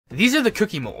These are the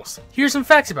Cookiemals. Here's some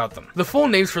facts about them. The full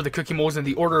names for the Cookiemals in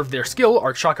the order of their skill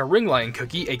are Chocolate Ring Lion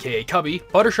Cookie, aka Cubby,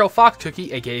 Buttershell Fox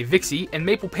Cookie, aka Vixie, and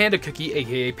Maple Panda Cookie,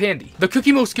 aka Pandy. The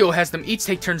Cookiemals skill has them each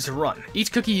take turns to run.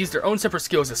 Each cookie use their own separate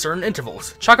skills at certain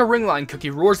intervals. Chocolate Ring Lion Cookie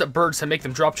roars at birds to make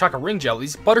them drop chocolate ring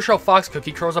jellies, Buttershell Fox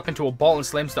Cookie curls up into a ball and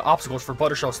slams the obstacles for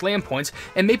Buttershell slam points,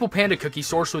 and Maple Panda Cookie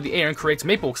soars through the air and creates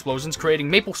maple explosions, creating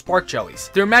maple spark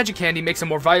jellies. Their magic candy makes a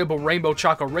more valuable rainbow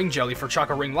chocolate ring jelly for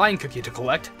Chocolate Ring Lion Cookie to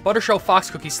collect. Buttershell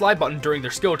Fox Cookie slide button during their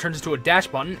skill turns into a dash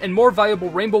button, and more valuable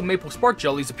rainbow maple spark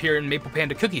jellies appear in Maple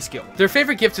Panda Cookie skill. Their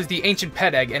favorite gift is the ancient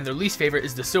pet egg, and their least favorite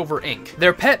is the silver ink.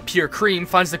 Their pet, Pure Cream,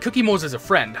 finds the Cookiemals as a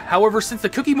friend. However, since the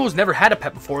Cookiemals never had a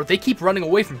pet before, they keep running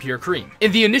away from Pure Cream.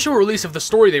 In the initial release of the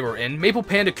story they were in, Maple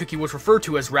Panda Cookie was referred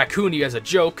to as Raccoony as a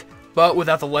joke, but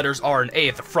without the letters R and A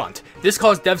at the front. This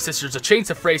caused Dev Sisters to change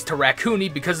the phrase to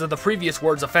Raccoony because of the previous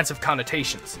word's offensive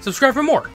connotations. Subscribe for more!